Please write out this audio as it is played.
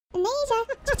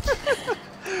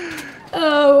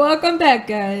going back,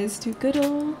 guys, to good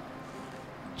old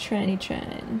Trine.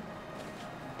 Trying.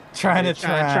 Trine.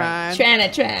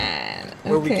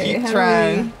 Where we Okay, keep how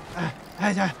trying. do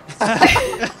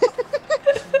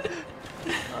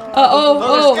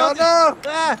oh, no, no!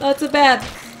 Ah! that's a bad.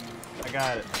 I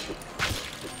got it.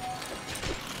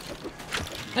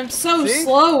 I'm so See?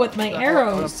 slow with my Oh, I'm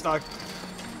arrows. stuck.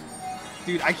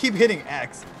 Dude, I keep hitting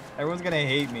X. Everyone's gonna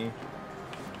hate me.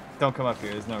 Don't come up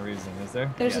here. There's no reason, is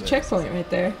there? There's Yeah, a there checkpoint is. right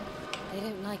there. They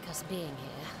don't like us being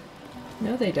here.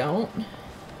 No, they don't.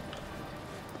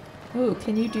 Ooh,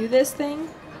 can you do this thing?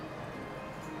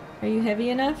 Are you heavy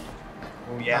enough?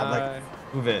 Oh yeah,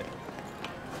 like move it.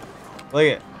 Look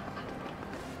at.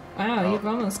 Wow, Oh. you've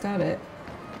almost got it.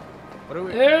 What do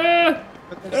we? Ah!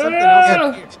 But there's something else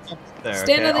up here. There.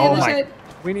 Stand okay. on the Oh other my. side.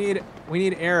 We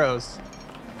need arrows.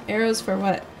 Arrows for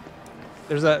what?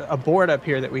 There's a board up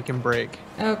here that we can break.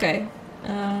 Okay.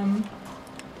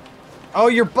 Oh,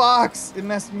 your box! It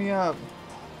messed me up.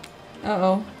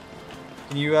 Uh-oh.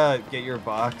 Can you get your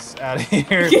box out of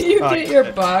here? Can you Oh, get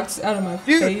your box out of my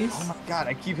Dude! face? Oh my god!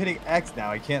 I keep hitting X now.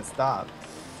 I can't stop.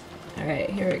 Alright,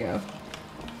 here we go.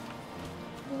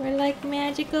 We're like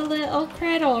magical little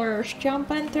critters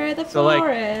jumping through the So, like-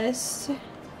 forest.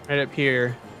 Right up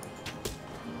here.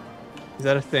 Is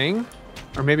that a thing?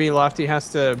 Or maybe Lofty has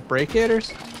to break it or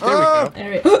something? There Oh!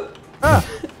 we go. Ah!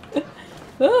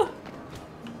 Oh,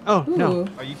 Oh, no. ooh.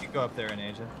 Oh, you can go up there,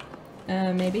 Eneija.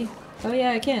 Maybe. Oh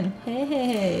yeah, I can.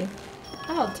 Hey.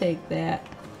 I'll take that.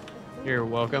 You're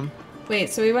welcome.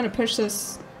 Wait, so we want to push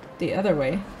this the other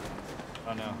way.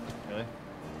 Oh no, really?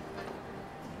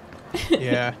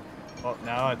 Yeah. Well,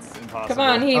 now it's impossible. Come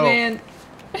on, He-Man.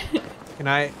 Can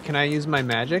I use my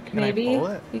magic? Can Maybe pull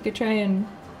it? you could try and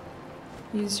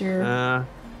use your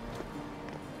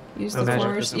use my the magic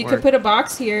force. doesn't You work. could put a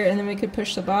box here, and then we could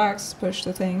push the box, push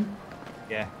the thing.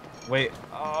 Yeah. Wait.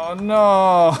 Oh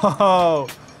no!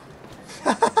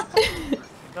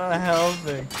 Not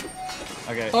helping.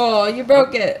 Okay. Oh, you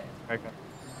broke it. Okay.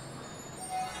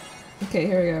 Okay,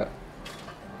 here we go.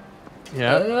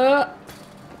 Yeah.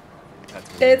 That's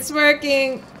weird. It's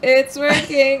working. It's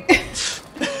working.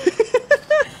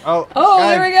 Oh. Oh, guys.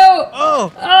 there we go.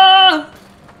 Oh! Ah,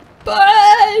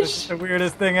 This is push, the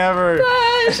weirdest thing ever.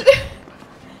 push.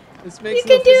 This You makes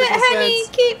can no do it, physical honey.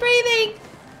 sense. Keep breathing.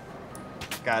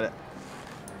 Got it.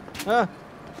 Ah.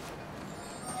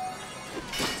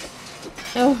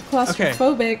 Oh,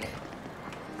 claustrophobic.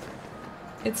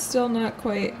 It's still not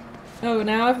quite. Oh,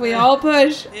 now if we all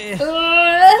push.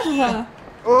 Ah,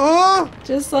 Oh!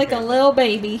 just like a little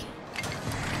baby.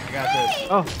 I got this.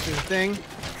 Oh, there's a thing.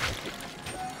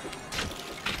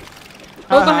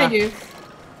 Oh, Haha. behind you.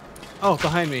 Oh,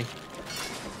 behind me.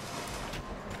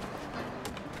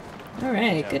 All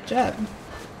right, good job.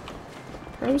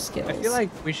 Pro skills. I feel like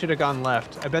we should have gone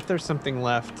left. I bet there's something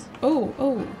left.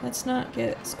 Oh, let's not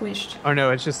get squished. Oh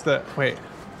no, it's just the wait.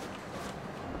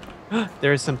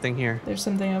 There is something here. There's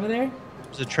something over there.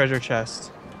 There's a treasure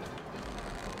chest.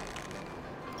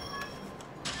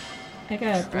 I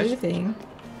got a blue thing.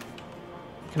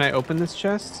 Can I open this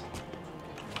chest?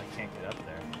 I can't get up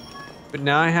there. But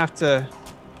now I have to.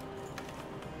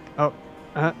 Oh,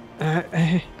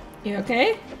 You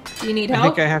okay? Do you need I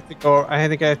help? think I have to go. I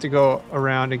think I have to go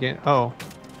around again. Oh,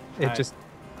 it Alright. just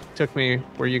took me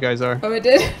where you guys are. Oh, it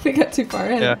did? We got too far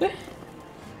ahead.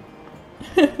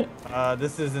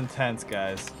 This is intense,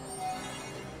 guys.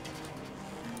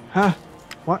 Huh?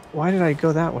 What? Why did I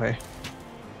go that way?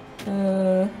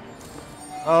 Oh,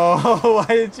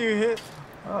 why did you hit?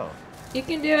 Oh. You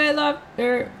can do it, love.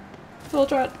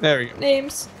 Fultron There we go.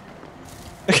 names.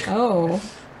 Oh.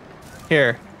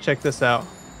 Here, check this out.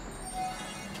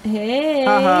 Hey.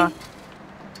 Haha.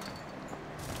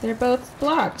 They're both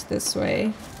blocked this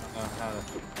way. Oh, how to...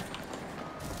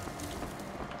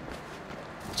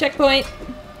 Checkpoint.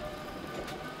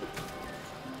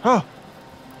 Oh,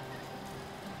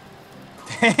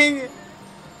 Dang it.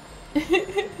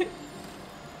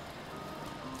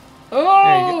 Oh.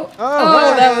 There you go.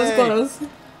 Oh, that was hey. close.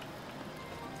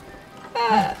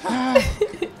 Ah.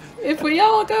 If we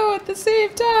all go at the same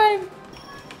time.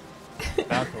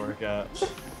 About to work out.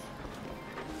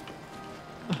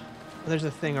 there's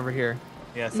a thing over here.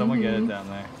 Yeah, someone get it down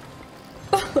there.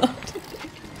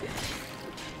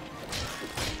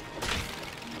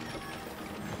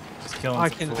 Just killing Oh, I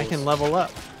some can fools. level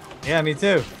up. Yeah, me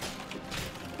too.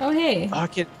 Oh, hey. Oh,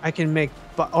 I can make,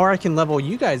 or I can level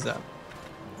you guys up.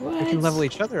 What? We can level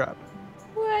each other up.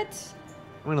 What?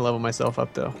 I'm gonna level myself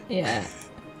up though. Yeah.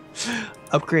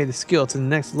 Upgrade the skill to the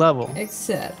next level.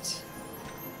 Except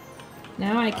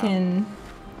now I can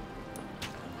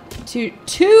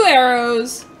two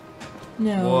arrows.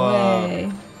 No Whoa.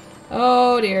 way.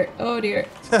 Oh dear. Oh dear.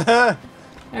 What All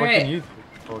can right. you do,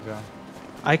 Fultron?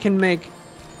 I can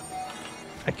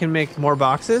make more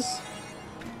boxes.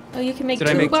 Oh, you can make Did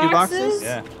I two make two boxes? boxes?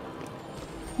 Yeah.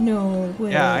 No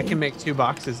way. Yeah, I can make 2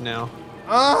 boxes now.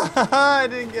 Oh, I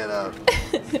didn't get up.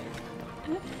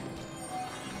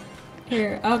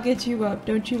 Here, I'll get you up.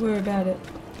 Don't you worry about it.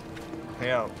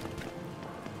 Help.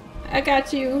 I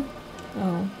got you.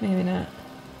 Oh, maybe not.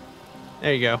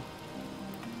 There you go.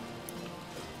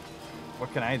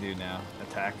 What can I do now?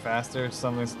 Attack faster?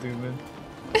 Something stupid?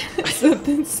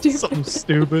 Something stupid. Something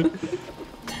stupid.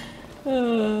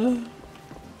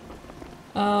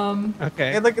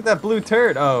 Okay. Hey, look at that blue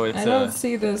turd. Oh, it's I don't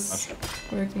see this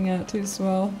working out too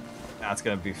swell. That's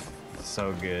gonna be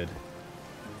so good.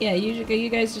 Yeah, you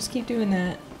guys just keep doing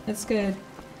that. That's good.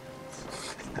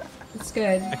 That's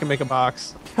good. I can make a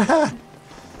box. Oh,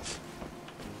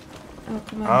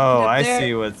 come on. Oh, get up I there.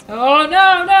 see what's. Oh,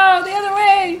 no, no, the other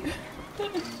way!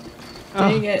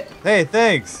 Dang it. Hey,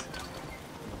 thanks.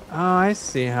 Oh, I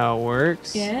see how it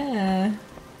works. Yeah.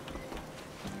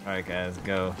 All right, guys,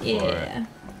 go for it. Yeah.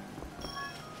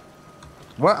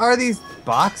 What are these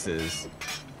boxes?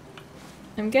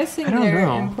 I'm guessing I don't they're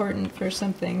know. important for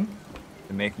something.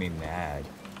 They make me mad.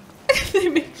 They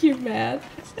make you mad.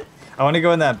 I want to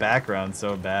go in that background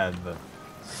so bad, but.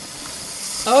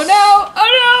 Oh no! Oh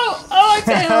no! Oh, I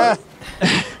failed!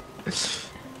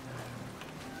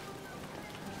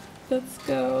 Let's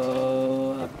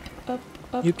go up, up,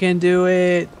 up, You can do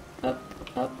it. up,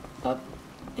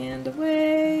 and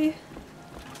away.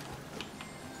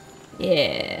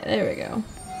 Yeah, there we go.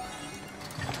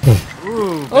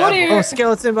 Ooh, Oh bad dear! Oh,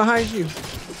 skeleton behind you. boys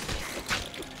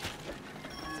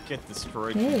get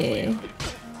destroyed. Hey.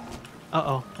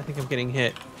 Uh-oh, I think I'm getting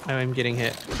hit. I'm getting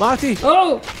hit. Lottie,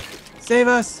 Oh! save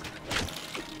us.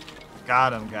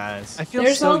 Got him, guys. I feel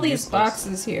There's so all these useless.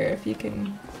 boxes here. If you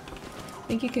can,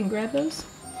 think you can grab those?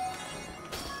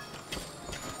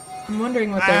 I'm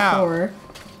wondering what Ow. they're for.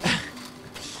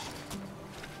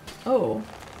 Oh,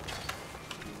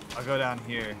 I'll go down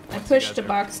here. I once you pushed a guys are-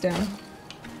 box down.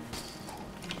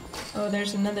 Oh,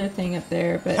 there's another thing up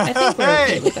there, but I think we're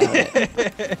okay without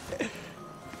it.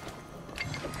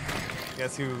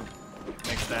 Guess who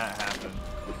makes that happen?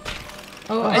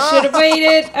 Oh, I should have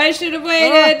waited! I should have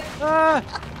waited!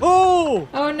 Oh!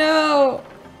 Oh no!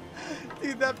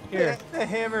 Dude, that Here. the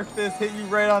hammer fist hit you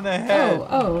right on the head.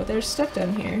 Oh, there's stuff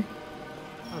down here.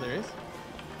 Oh, there is?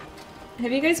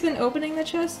 Have you guys been opening the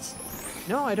chests?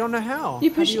 No, I don't know how. You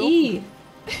How push do E.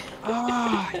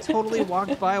 Oh, I totally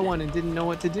walked by one and didn't know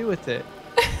what to do with it.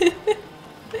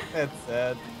 That's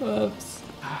sad. Whoops.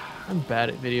 I'm bad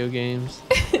at video games.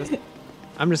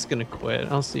 I'm just gonna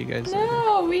quit. I'll see you guys later.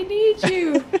 No, we need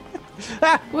you.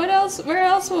 What else? Where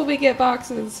else will we get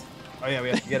boxes? Oh yeah, we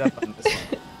have to get up on this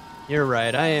one. You're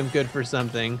right. I am good for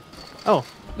something. Oh,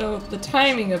 Though the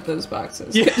timing of those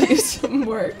boxes Yeah. could use some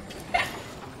work.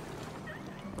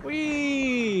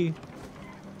 wee!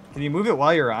 Can you move it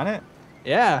while you're on it?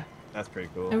 Yeah. That's pretty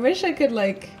I cool. wish I could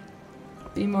like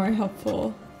be more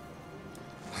helpful.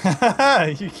 You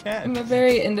I'm can. a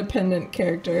very independent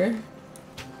character.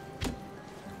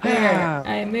 There,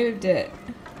 I moved it.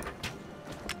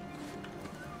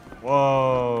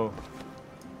 Whoa.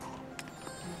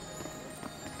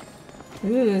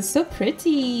 Ooh, it's so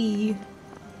pretty.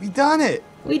 We done it.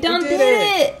 We done did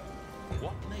did it.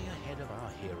 What lay ahead of our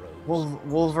heroes?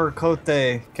 Wolvercote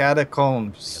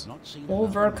Catacombs. Not seen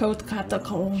Wolvercote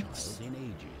Catacombs. child in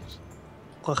ages.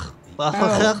 Oh,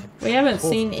 we haven't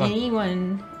seen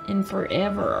anyone in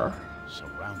forever.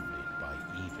 Surrounded by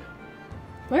evil.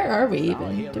 Where are we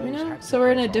even? Do we know? So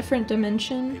we're in a different They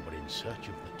dimension. were in search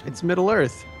of the tomb. It's Middle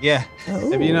Earth. Yeah.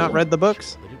 Oh. Have you not read the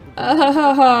books?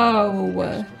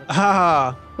 Oh.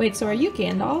 Ah, Wait, so are you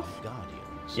Gandalf?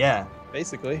 Guardians. Yeah.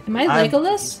 basically. Am I I'm-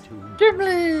 Legolas?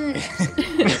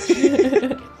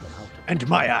 And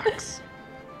my axe.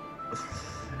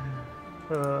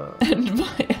 And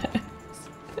my ass.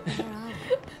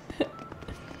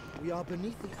 We are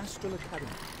beneath the Astral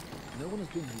Academy. No one has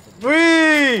been here.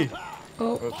 Whee!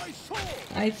 Oh,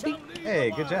 I think.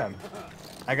 Hey, good job.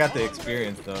 I got the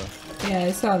experience though. Yeah,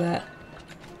 I saw that.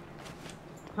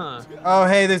 Huh. Oh,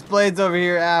 hey, there's blades over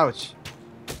here. Ouch.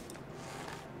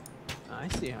 I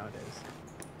see how it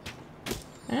is.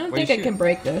 I don't What do think you I can shoot?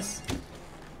 break this.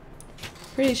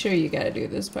 Pretty sure you gotta do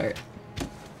this part.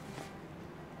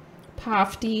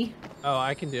 Pofty. Oh,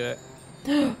 I can do it.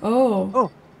 Oh.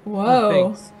 Oh.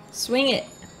 Whoa. thanks. Swing it.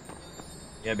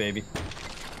 Yeah, baby.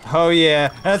 Oh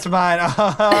yeah, that's mine.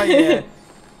 Oh yeah.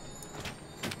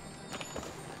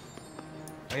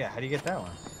 Oh yeah, how do you get that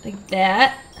one? Like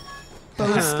that. Bow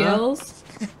Uh-huh. skills.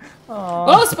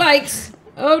 Oh, spikes!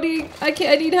 Oh, I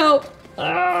can't. I need help.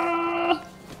 Ah!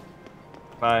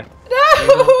 Bye.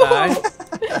 No!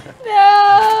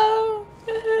 No!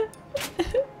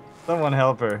 Someone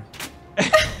help her.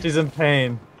 She's in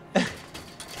pain.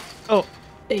 Oh,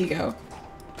 There you go.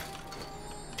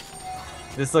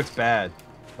 This looks bad.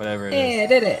 Whatever it Hey, I is.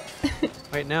 did it.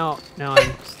 wait, now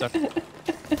I'm stuck.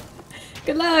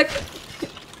 Good luck.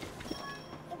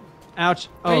 Ouch.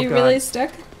 Oh, Are you God. really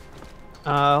stuck?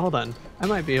 Hold on. I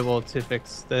might be able to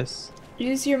fix this.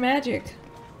 Use your magic.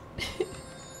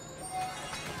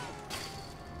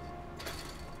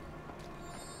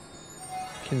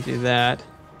 Can do that.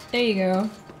 There you go.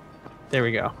 There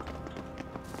we go.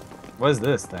 What is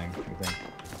this thing? You think?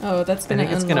 Oh, that's I gonna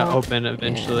think it's gonna unlock open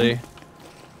eventually.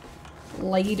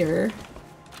 later.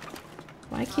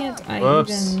 Why can't I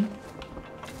Whoops. even...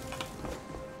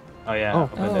 Oh yeah. Oh.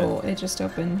 I did. Oh, it just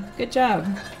opened. Good job.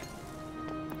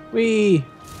 Whee!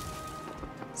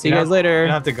 See you don't- guys later. You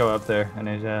don't have to go up there,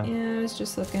 Eneija. Yeah, I was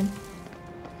just looking.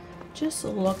 Just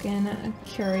looking. I'm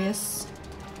curious.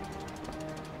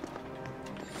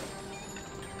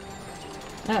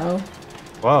 Uh-oh.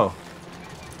 Whoa.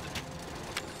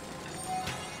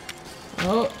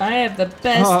 Oh, I have the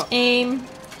best aim.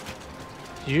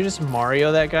 Did you just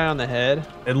Mario that guy on the head?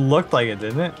 It looked like it,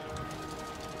 didn't it?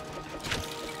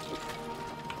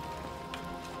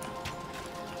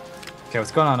 Okay,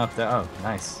 what's going on up there? Oh,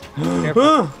 nice.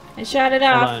 Careful. I shot it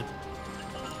Hold off. on.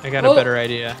 I got Oh. a better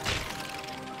idea.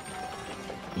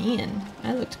 Man,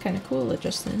 I looked kind of cool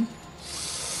just then.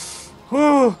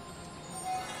 Whew.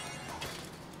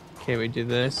 Okay, we do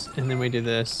this, and then we do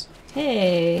this.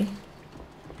 Hey.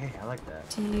 Hey, I like that.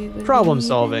 Do you believe Problem in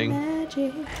solving.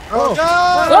 magic? Oh,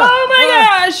 Oh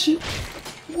my gosh!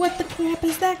 What the crap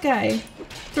is that guy?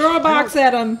 Throw a box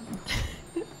at him.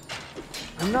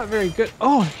 I'm not very good.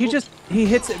 Oh, he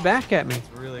hits it back at me. It's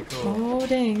really cool. Oh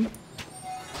dang.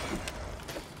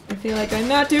 I feel like I'm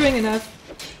not doing enough.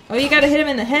 Oh, you gotta hit him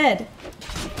in the head.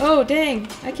 Oh dang,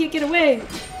 I can't get away.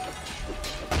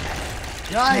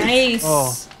 Nice.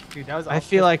 Oh. Dude, that was I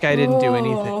feel like I didn't do Oh,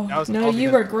 anything. That was no, all you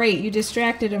because- were great. You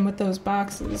distracted him with those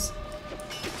boxes.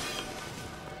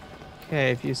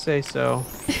 Okay, if you say so.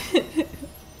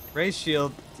 Raise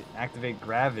shield to activate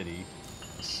gravity.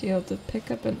 Shield to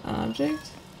pick up an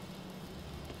object.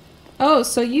 Oh,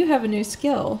 so you have a new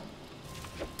skill.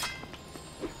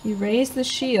 You raise the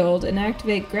shield and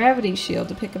activate gravity shield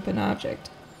to pick up an object.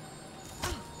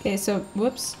 Okay, so,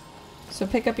 whoops. So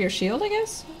pick up your shield, I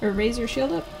guess? Or raise your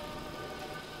shield up?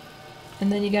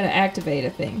 And then you gotta activate a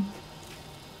thing.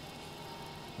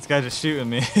 This guy just shooting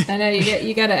me. I know,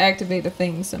 you gotta activate a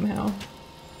thing somehow.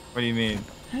 What do you mean?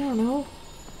 I don't know.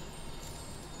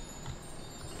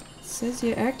 It says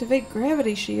you activate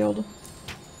gravity shield.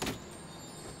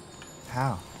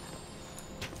 How?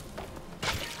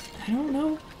 I don't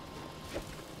know.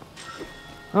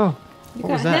 Oh, You what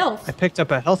got was that? health. I picked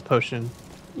up a health potion.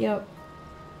 Yep.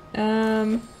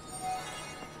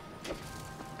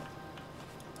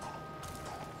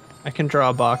 I can draw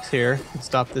a box here and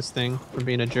stop this thing from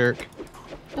being a jerk.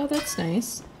 Oh, that's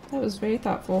nice. That was very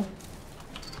thoughtful.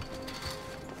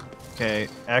 Okay,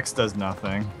 X does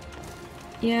nothing.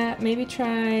 Yeah, maybe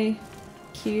try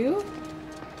Q?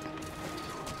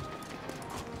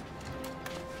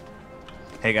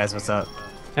 Hey guys, what's up?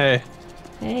 Hey,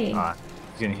 Hey.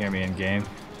 You can hear me in game.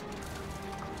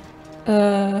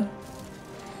 I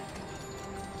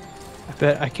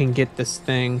bet I can get this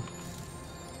thing.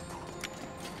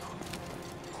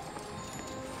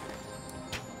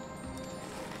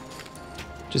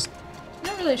 Just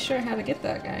Not really sure how to get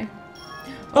that guy.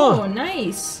 Oh. Oh,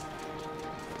 nice.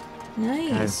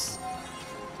 Nice. Guys,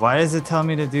 why does it tell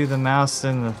me to do the mouse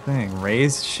and the thing?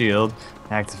 Raise shield,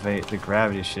 activate the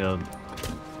gravity shield.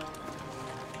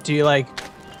 do you like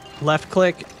left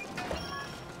click?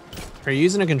 Are you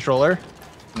using a controller?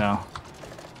 No.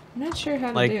 I'm not sure how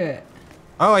to Like- do it.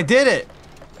 Oh, I did it!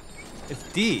 It's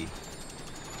D.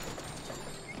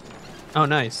 Oh,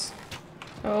 nice.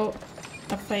 Oh,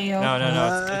 a fail. No,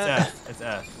 it's F. It's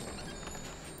F.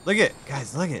 Look it,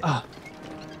 guys, look it. Ah,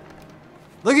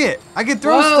 Look it! I can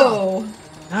throw stuff! Whoa!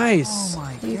 nice. Oh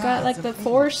my god. You got like it's the amazing.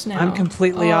 force now. I'm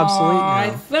completely obsolete Aw, I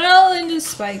now. fell into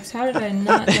spikes. How did I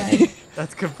not die?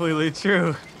 That's completely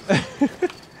true.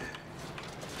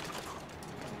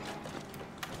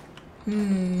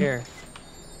 Here.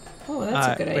 Oh, that's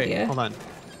a good wait, idea. hold on.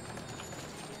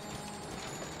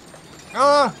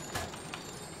 Ah!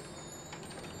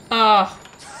 Ah.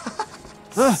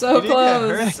 So You didn't get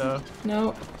close. hurt, though.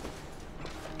 Nope.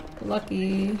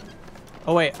 Lucky.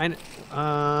 Oh wait,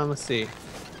 let's see.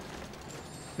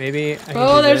 Maybe I can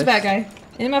Oh, do there's this. a bad guy.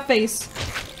 In my face.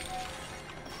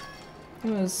 It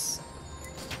was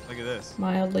Look at this.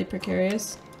 Mildly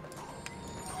precarious.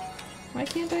 Why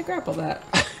can't I grapple that?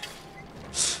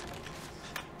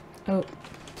 Oh.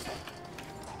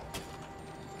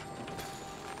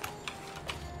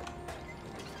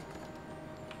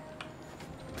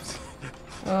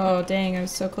 Oh, dang, I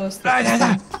was so close to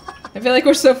that thing. I feel like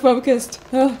we're so focused.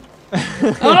 Oh!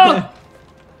 Oh!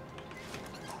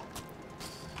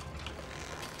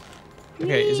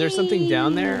 Okay, is there something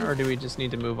down there, or do we just need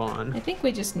to move on? I think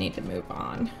we just need to move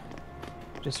on.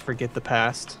 Just forget the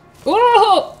past.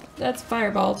 Whoa! That's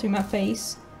fireball to my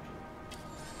face.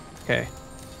 Okay.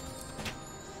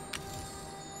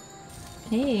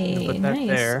 Hey, Put that nice.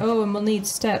 there. Oh, and we'll need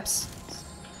steps.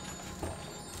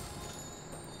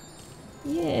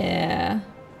 Yeah.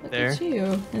 Look There. at you.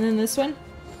 And then this one.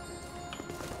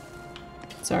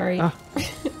 Sorry. Ah,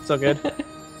 it's all good.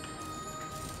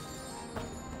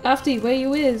 Lofty, where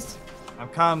you is? I'm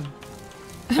come.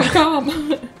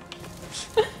 Come.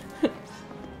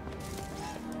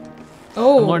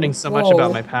 Oh. I'm learning so much whoa.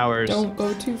 about my powers. Don't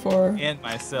go too far. And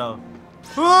myself.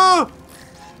 Woo!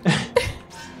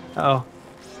 Oh,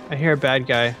 I hear a bad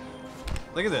guy.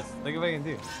 Look at this. Look at what I can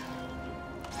do.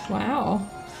 Wow.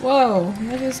 Whoa,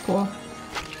 that is cool.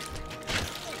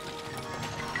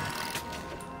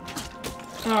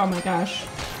 Oh my gosh.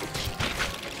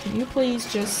 Can you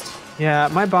please just... Yeah,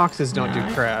 my boxes don't Nah.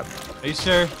 do crap. Are you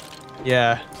sure?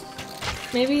 Yeah.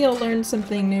 Maybe you'll learn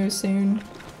something new soon.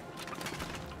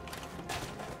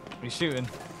 What are you shooting?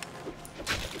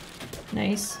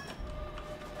 Nice.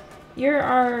 You're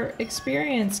our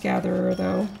experience gatherer,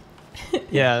 though.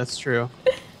 Yeah, that's true.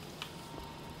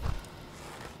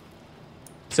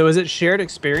 So is it shared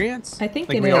experience? I think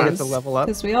like it we is. all get to level up?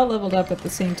 Because we all leveled up at the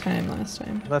same time last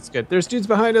time. That's good. There's dudes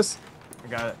behind us. I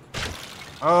got it.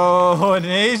 Oh,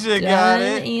 Eneija got Done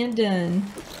it. and done.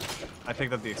 I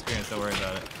picked up the experience. Don't worry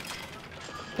about it.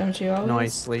 Don't you always?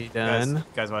 Nicely done.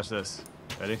 Guys, watch this.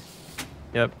 Ready?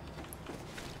 Yep.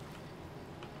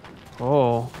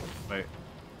 Oh. Wait.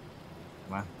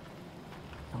 Come on.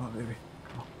 Come on, baby.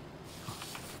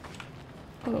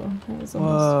 Oh, that was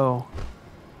almost... Whoa.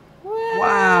 What?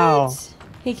 Wow.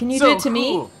 Hey, can you So do it to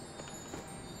me? cool.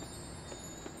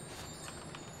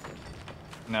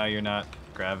 No, you're not.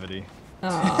 Gravity.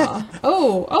 Aw.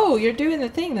 Oh, you're doing the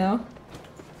thing, though.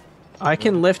 I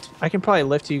can probably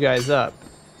lift you guys up.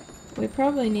 We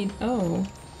probably need... Oh,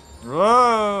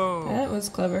 Whoa! that was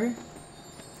clever.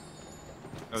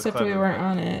 That was Except clever, we weren't but-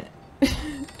 on it.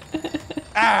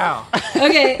 Ow!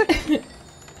 Okay.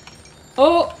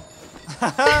 Oh!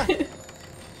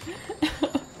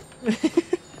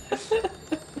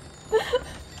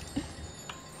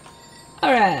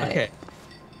 Alright. Okay.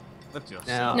 Lift yourself.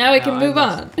 Now, Now we can I move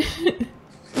must- on.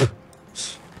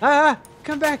 Ah!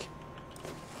 Come back!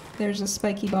 There's a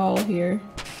spiky ball here.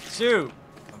 Shoot!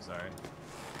 I'm sorry.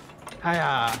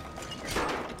 Hiya!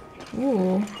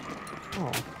 Ooh.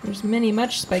 Oh. There's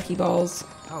much spiky balls.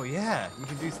 Oh yeah, you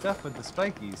can do stuff with the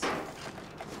spikies.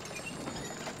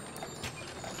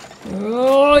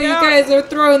 Oh, you guys are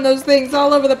throwing those things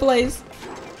all over the place.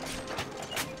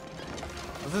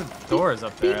 There's doors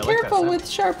up Be there. I like that careful sound. with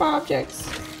sharp objects.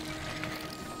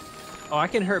 Oh, I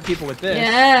can hurt people with this.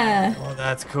 Yeah. Oh,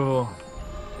 that's cool.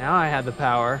 Now I have the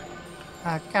power.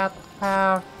 I got the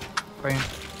power. Bam.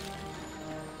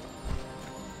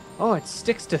 Oh, it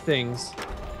sticks to things.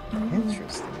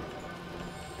 Interesting.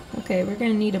 Okay, we're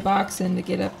gonna need a box in to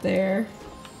get up there.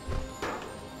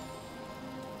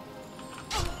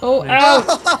 Oh, ow!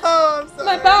 Oh, I'm sorry.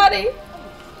 My body!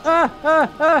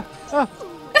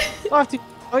 Lofty,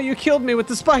 oh, you killed me with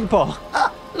the spike ball.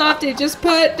 Lofty, just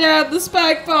put down the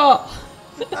spike ball!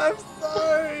 I'm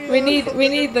sorry. We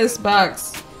need this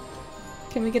box.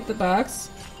 Can we get the box?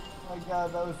 Oh my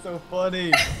god, that was so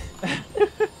funny.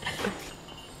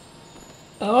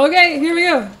 Okay, here we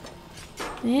go.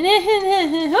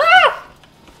 Ah!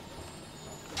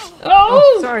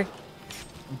 Oh! Sorry.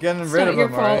 I'm getting It's rid not of your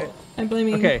them, fault. alright? I'm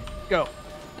blaming Okay, go.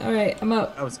 you. Alright, I'm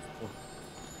up. That was cool.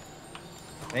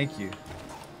 Thank you.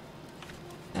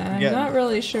 I'm Yeah. not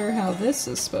really sure how this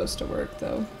is supposed to work,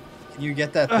 though. Can you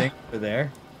get that thing over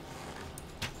there?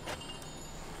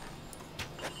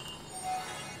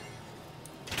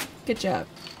 Good job.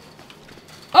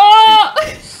 Oh!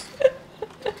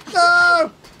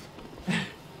 No!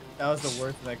 That was the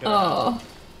worst thing I could have done. Oh.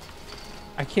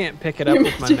 I can't pick it up Your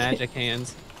with my magic- magic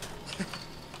hands.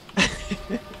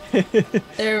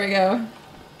 There we go.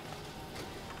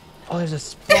 Oh, there's a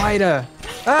spider.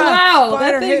 Wow,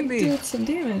 spider that hit thing me. did some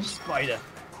damage. Spider.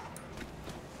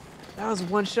 That was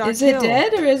one shot Is it kill.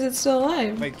 dead or is it still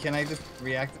alive? Wait, can I just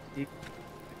react?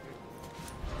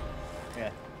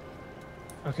 Yeah.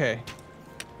 Okay.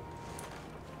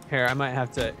 Here, I might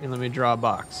have to. Let me draw a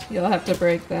box. You'll have to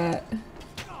break that.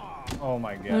 Oh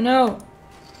my god. Oh no.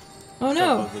 Oh So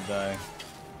no. close to die.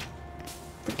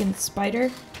 Freaking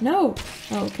spider. No.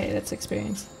 Oh, okay, that's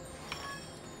experience.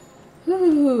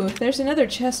 Ooh, there's another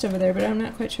chest over there, but I'm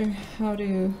not quite sure how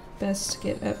to best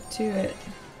get up to it.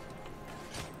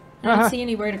 I don't see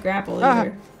anywhere to grapple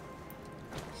either.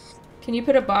 Can you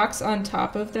put a box on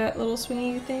top of that little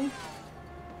swingy thing?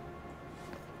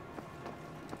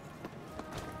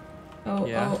 Oh,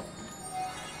 Yeah. oh.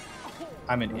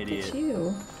 I'm an Look idiot. at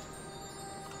you.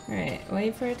 Alright,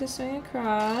 wait for it to swing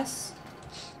across.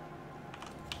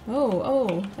 Oh,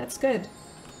 oh, that's good.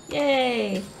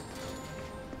 Yay!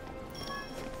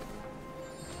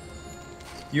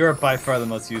 You are by far the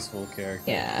most useful character.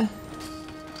 Yeah.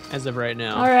 As of right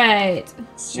now. Alright.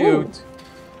 Shoot.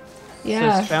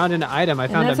 Yeah. Says found an item. I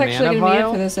And found that's a actually mana going to be it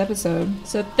vial. for this episode.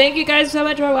 So thank you guys so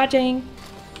much for watching.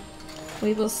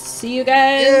 We will see you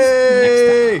guys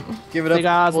Yay! next time. Give it up. See you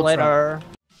guys Fultron. later.